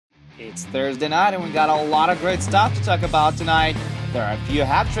It's Thursday night and we got a lot of great stuff to talk about tonight. There are a few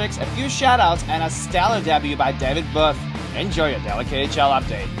hat-tricks, a few shoutouts, and a stellar debut by David Booth. Enjoy your daily KHL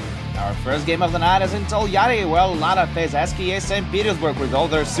update. Our first game of the night is in Tolyatti, where Lada face SKA St. Petersburg with all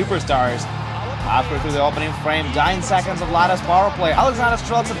their superstars. Halfway through the opening frame, 9 seconds of Lada's power play, Alexander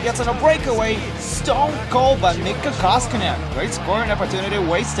Streltsov gets on a breakaway, stone cold by Mikko Koskinen. Great scoring opportunity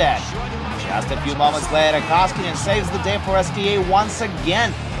wasted. Just a few moments later, Koskinen saves the day for SKA once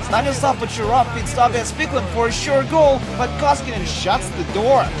again. Stanislav Bachurov feeds Tobias Ficklin for a sure goal, but Koskinen shuts the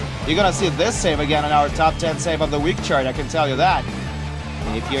door. You're gonna see this save again on our top 10 save of the week chart, I can tell you that.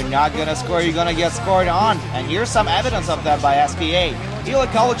 If you're not gonna score, you're gonna get scored on, and here's some evidence of that by SKA. Ilya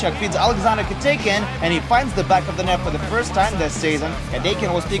Kovalchuk feeds Alexander Katekin, and he finds the back of the net for the first time this season.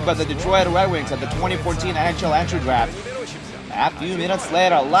 Katekin was picked by the Detroit Red Wings at the 2014 NHL entry draft. A few minutes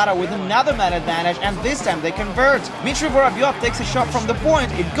later, Lada with another man advantage, and this time they convert. Dmitry Vorobyov takes a shot from the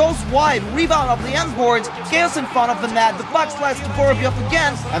point, it goes wide, rebound off the end boards, chaos in front of the net, the puck slides to Vorobyov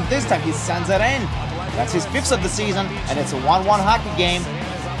again, and this time he sends it in. That's his 5th of the season, and it's a 1-1 hockey game.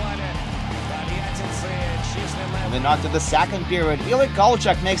 Moving on to the second period, Ilya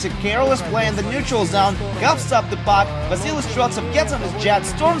Kovalchuk makes a careless play in the neutral zone, cuffs up the puck, Vasily Streltsov gets on his jet,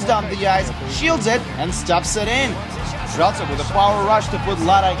 storms down the ice, shields it, and stuffs it in. Streltsov with a power rush to put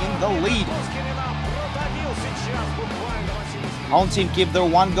Lada in the lead. Home team keep their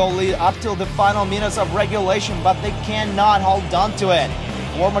 1-goal lead up till the final minutes of regulation, but they cannot hold on to it.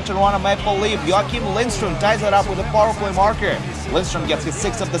 Former Toronto Maple Leaf Joakim Lindstrom ties it up with a power play marker. Lindstrom gets his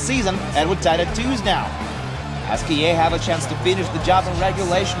 6th of the season, and we're tied at 2s now. SKA have a chance to finish the job in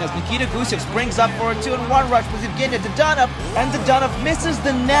regulation as Nikita Gusev springs up for a 2-on-1 rush with Evgeny Dadonov, and Dadonov misses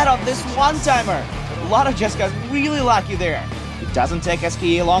the net on this one-timer. Lada just got really lucky there. It doesn't take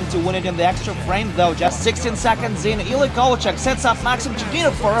SKA long to win it in the extra frame though. Just 16 seconds in, Ilya Kovalchuk sets up Maxim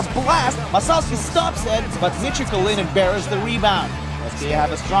Chudinov for a blast. Masalski stops it, but Dmitry Kalinin buries the rebound. SKA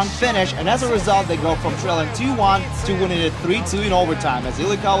have a strong finish, and as a result they go from trailing 2-1 to winning it 3-2 in overtime as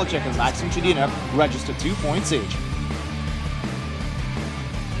Ilya Kovalchuk and Maxim Chudinov register 2 points each.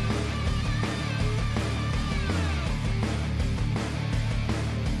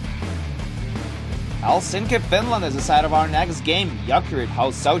 Helsinki, Finland is the side of our next game. Jokerit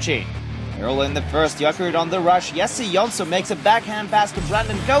hosts Sochi. Early in the first, Jokerit on the rush. Jesse Jonsson makes a backhand pass to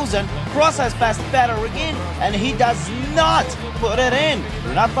Brandon Kozan, cross-ice pass to Peter Regin, and he does not put it in.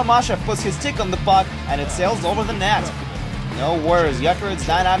 Renat Pamashev puts his stick on the puck, and it sails over the net. No worries, Jokerit's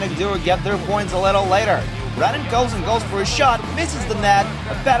dynamic duo get their points a little later. Brandon Kozan goes for a shot, misses the net,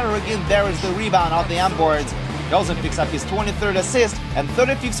 and Peter Regin buries the rebound off the boards. Kozan picks up his 23rd assist and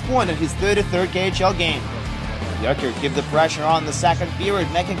 35th point in his 33rd KHL game. Jokerit keep the pressure on the second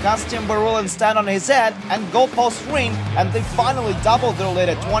period, making Konstantin Barulin stand on his head and goalpost ring, and they finally doubled their lead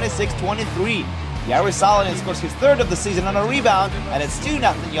at 26-23. Yari Salonin scores his 3rd of the season on a rebound, and it's 2-0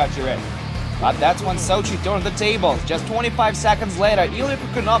 Jokerit. But that's when Sochi turned the tables. Just 25 seconds later, Ilya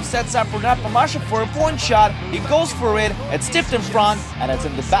Kukunov sets up Renat Pamashev for a point shot. He goes for it, it's tipped in front, and it's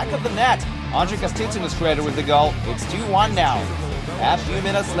in the back of the net. Andrei Kostitsyn is credited with the goal. It's 2-1 now. A few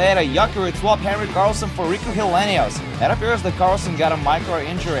minutes later, Jokerit swapped Henrik Karlsson for Riku Helenius. It appears that Karlsson got a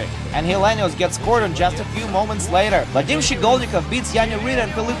micro-injury, and Helenius gets scored on just a few moments later. Vadim Shigolnikov beats Yanni Rida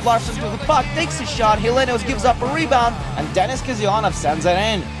and Philippe Larsson to the puck, takes a shot, Helenius gives up a rebound, and Denis Kazionov sends it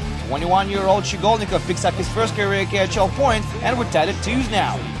in. 21-year-old Shigolnikov picks up his first career KHL point, and we're tied at 2s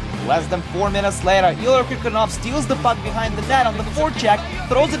now. Less than 4 minutes later, Ilya Kukunov steals the puck behind the net on the forecheck,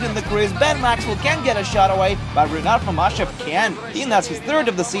 throws it in the crease. Ben Maxwell can't get a shot away, but Renat Pamashev can. He nets his 3rd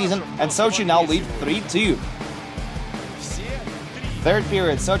of the season, and Sochi now lead 3-2. Third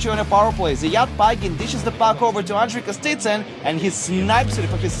period, Sochi on a power play. Ziyad Paigin dishes the puck over to Andrei Kostitsyn, and he snipes it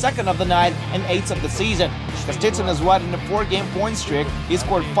for his 2nd of the night and 8th of the season. Kostitsyn is riding a 4-game point streak. He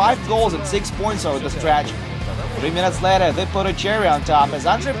scored 5 goals and 6 points over the stretch. 3 minutes later, they put a cherry on top as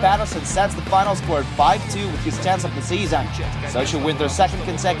Andrei Patterson sets the final score at 5-2 with his 10th of the season. Sochi win their 2nd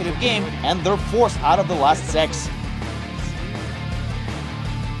consecutive game and their 4th out of the last 6.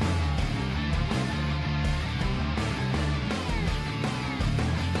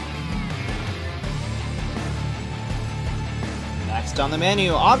 Next on the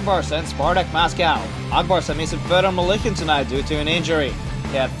menu, Akbarsa and Spartak Moscow. Akbarsa missing Fedor Malikhin tonight due to an injury.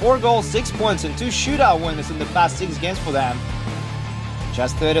 He had 4 goals, 6 points, and 2 shootout winners in the past 6 games for them.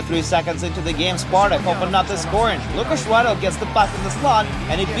 Just 33 seconds into the game, Spartak opened up the scoring. Lukas Radel gets the puck in the slot,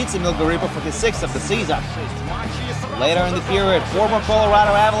 and he beats Emil Gariba for his 6th of the season. Later in the period, former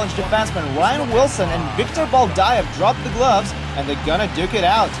Colorado Avalanche defensemen Ryan Wilson and Victor Baldaev dropped the gloves, and they're gonna duke it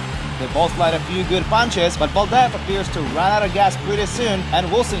out. They both light a few good punches, but Baldaev appears to run out of gas pretty soon,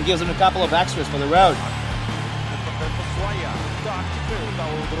 and Wilson gives him a couple of extras for the road.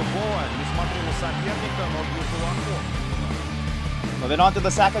 Moving on to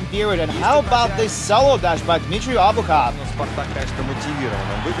the second period, and how about this solo dash by Dmitry Obukhov?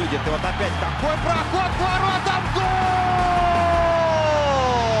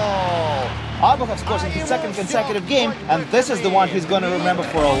 Obukhov scores in his second consecutive game, and this is the one he's going to remember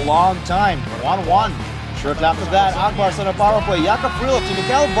for a long time. 1-1. Shortly after that, Akbars on a power play. Yakov Krylov to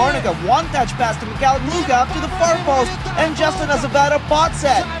Mikhail Vornikov. One-touch pass to Mikhail Glukov to the far post, and Justin Azevedo pot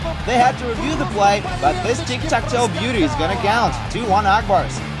set. They had to review the play, but this tic-tac-toe beauty is going to count. 2-1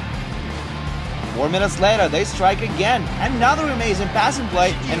 Akbars. 4 minutes later, they strike again. Another amazing passing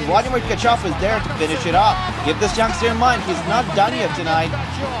play, and Vladimir Tkachov is there to finish it off. Keep this youngster in mind, he's not done yet tonight.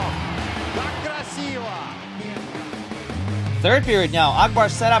 Third period now,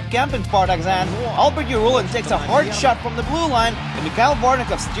 Akbars set up camp in Spartak's end. Albert Urulin takes a hard shot from the blue line, and Mikhail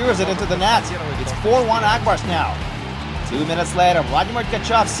Vornikov steers it into the net. It's 4-1 Akbars now. 2 minutes later, Vladimir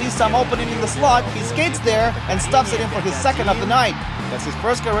Tkachov sees some opening in the slot, he skates there and stuffs it in for his second of the night. That's his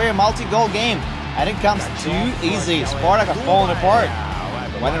first career multi-goal game, and it comes too easy. Spartak are falling apart.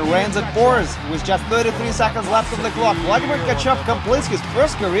 When it rains, it pours. With just 33 seconds left on the clock, Vladimir Tkachov completes his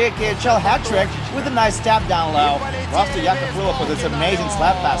first career KHL hat-trick with a nice tap down low. Props to Yakov Krylov for this amazing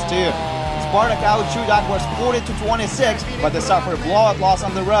slap pass too. Spartak outshoot Akbars 40-26, but they suffer a blowout loss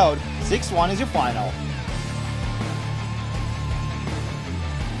on the road. 6-1 is your final.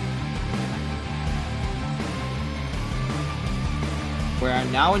 We are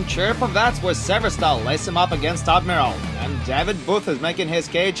now in Cherpovets, where Severstal lays him up against Admiral. And David Booth is making his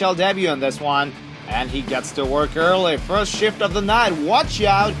KHL debut in this one. And he gets to work early. First shift of the night. Watch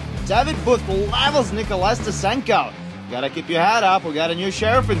out! David Booth levels Nikolai Stasenko. Gotta keep your head up, we got a new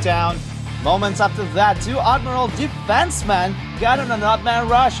sheriff in town. Moments after that, two Admiral defensemen got on an odd-man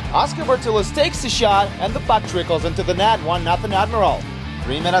rush. Oscar Bertulus takes the shot, and the puck trickles into the net. 1-0 Admiral.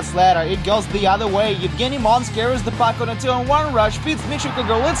 3 minutes later, it goes the other way. Evgeny Mons carries the puck on a 2-on-1 rush, beats Dmitry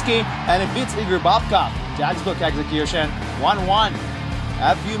Gorlitsky, and it beats Igor Babkov. Textbook execution, 1-1.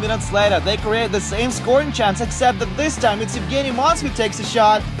 A few minutes later, they create the same scoring chance, except that this time it's Evgeny Mons who takes a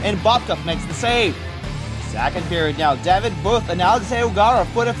shot, and Babkov makes the save. Second period now, David Booth and Alexei Ugarov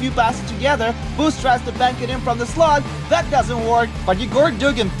put a few passes together. Booth tries to bank it in from the slot. That doesn't work, but Yegor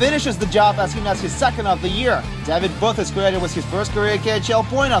Dugin finishes the job as he nets his second of the year. David Booth is credited with his first career KHL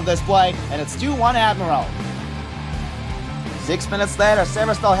point on this play, and it's 2-1 Admiral. 6 minutes later,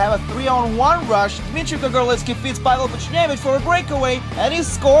 Severstal have a 3-on-1 rush. Dmitry Gorlitsky feeds Pavel Buchnevich for a breakaway, and he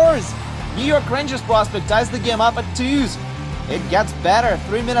scores! New York Rangers prospect ties the game up at 2s. It gets better.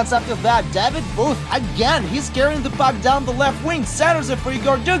 3 minutes after that, David Booth, again, he's carrying the puck down the left wing, centers it for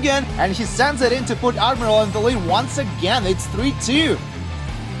Igor Dugin, and he sends it in to put Admiral in the lead once again. It's 3-2.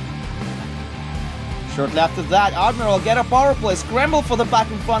 Shortly after that, Admiral get a power play, scramble for the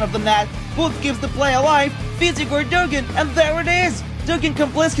puck in front of the net. Booth keeps the play alive, feeds Igor Dugin, and there it is! Dugin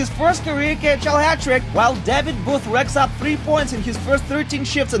completes his first career KHL hat-trick, while David Booth racks up 3 points in his first 13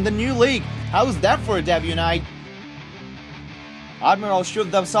 shifts in the new league. How's that for a debut night? Admiral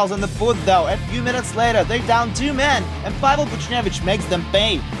shoot themselves in the foot though. A few minutes later, they're down 2 men, and Pavel Buchnevich makes them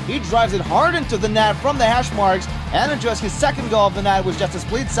pay. He drives it hard into the net from the hash marks and enjoys his second goal of the night with just a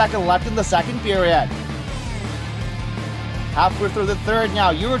split second left in the second period. Halfway through the third now,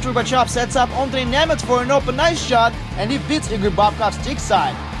 Yuri Trubachov sets up Andrei Nemets for an open ice shot, and he beats Igor Babkov's stick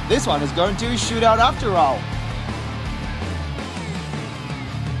side. This one is going to a shootout after all.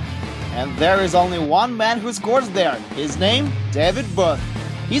 And there is only one man who scores there. His name, David Booth.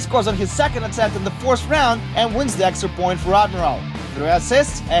 He scores on his second attempt in the fourth round and wins the extra point for Admiral. 3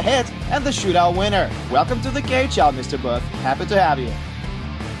 assists, a hit, and the shootout winner. Welcome to the KHL, Mr. Booth. Happy to have you.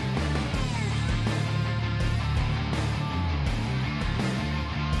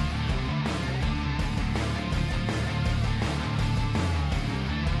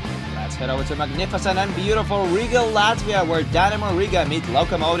 Let's head over to magnificent and beautiful Riga, Latvia, where Dynamo Riga meet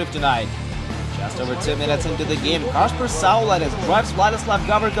Lokomotiv tonight. Just over 2 minutes into the game, Kasper Saulaitis drives Vladislav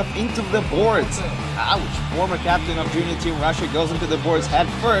Gavrikov into the boards. Ouch! Former captain of junior team Russia goes into the boards head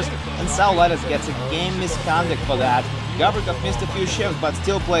first, and Saulaitis gets a game misconduct for that. Gavrikov missed a few shifts, but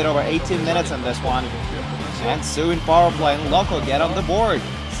still played over 18 minutes in this one. And soon power play and Loko get on the board.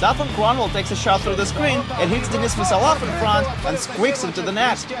 Stefan Kronwall takes a shot through the screen and hits Denis Misalov in front and squeaks into the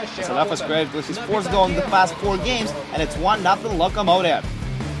net. Misalov is credited with his fourth goal in the past 4 games, and it's 1-0 Lokomotiv.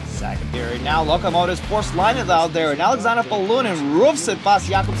 Second period now, Lokomotiv's forced line is out there, and Alexander Polunin roofs it past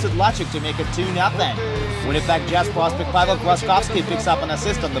Jakub Sedlacek to make it 2-0. Winnipeg Jets prospect Pavel Kraskovsky picks up an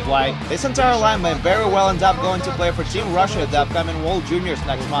assist on the play. This entire line may very well end up going to play for Team Russia at the upcoming World Juniors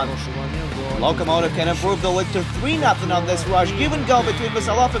next month. Lokomotiv can improve the lead to 3-0 on this rush. Give and go between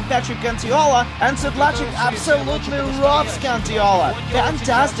Veselov and Patrick Cantiola, and Sedlacek absolutely robs Cantiola.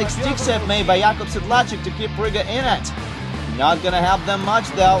 Fantastic stick save made by Jakub Sedlacek to keep Riga in it. Not gonna help them much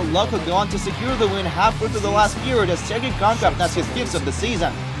though. Loko go on to secure the win halfway through the last period as Sergei Konkov nets his 5th of the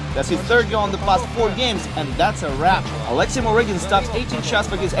season. That's his 3rd goal in the past 4 games, and that's a wrap. Alexei Morygin stops 18 shots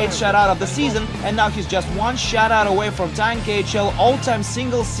for his 8th shutout of the season, and now he's just 1 shutout away from tying KHL all-time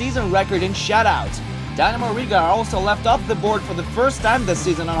single-season record in shutouts. Dynamo Riga are also left off the board for the first time this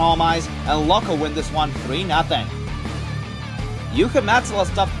season on home ice, and Loko win this one 3-0. Juha Matsala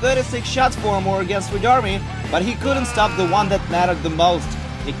stopped 36 shots for Amur against Red Army, but he couldn't stop the one that mattered the most.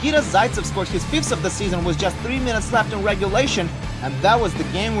 Nikita Zaitsev scored his 5th of the season with just 3 minutes left in regulation, and that was the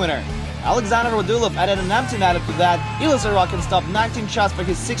game winner. Alexander Radulov added an empty netter to that. Ilya Sorokin stopped 19 shots for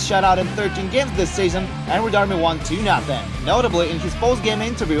his 6th shutout in 13 games this season, and Red Army won 2-0. Notably, in his post-game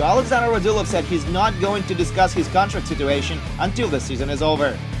interview, Alexander Radulov said he's not going to discuss his contract situation until the season is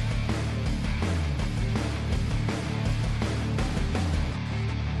over.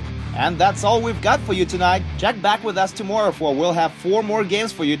 And that's all we've got for you tonight. Check back with us tomorrow for we'll have 4 more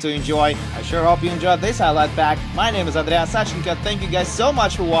games for you to enjoy. I sure hope you enjoyed this highlight pack. My name is Andrea Sachenko. Thank you guys so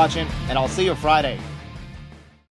much for watching, and I'll see you Friday.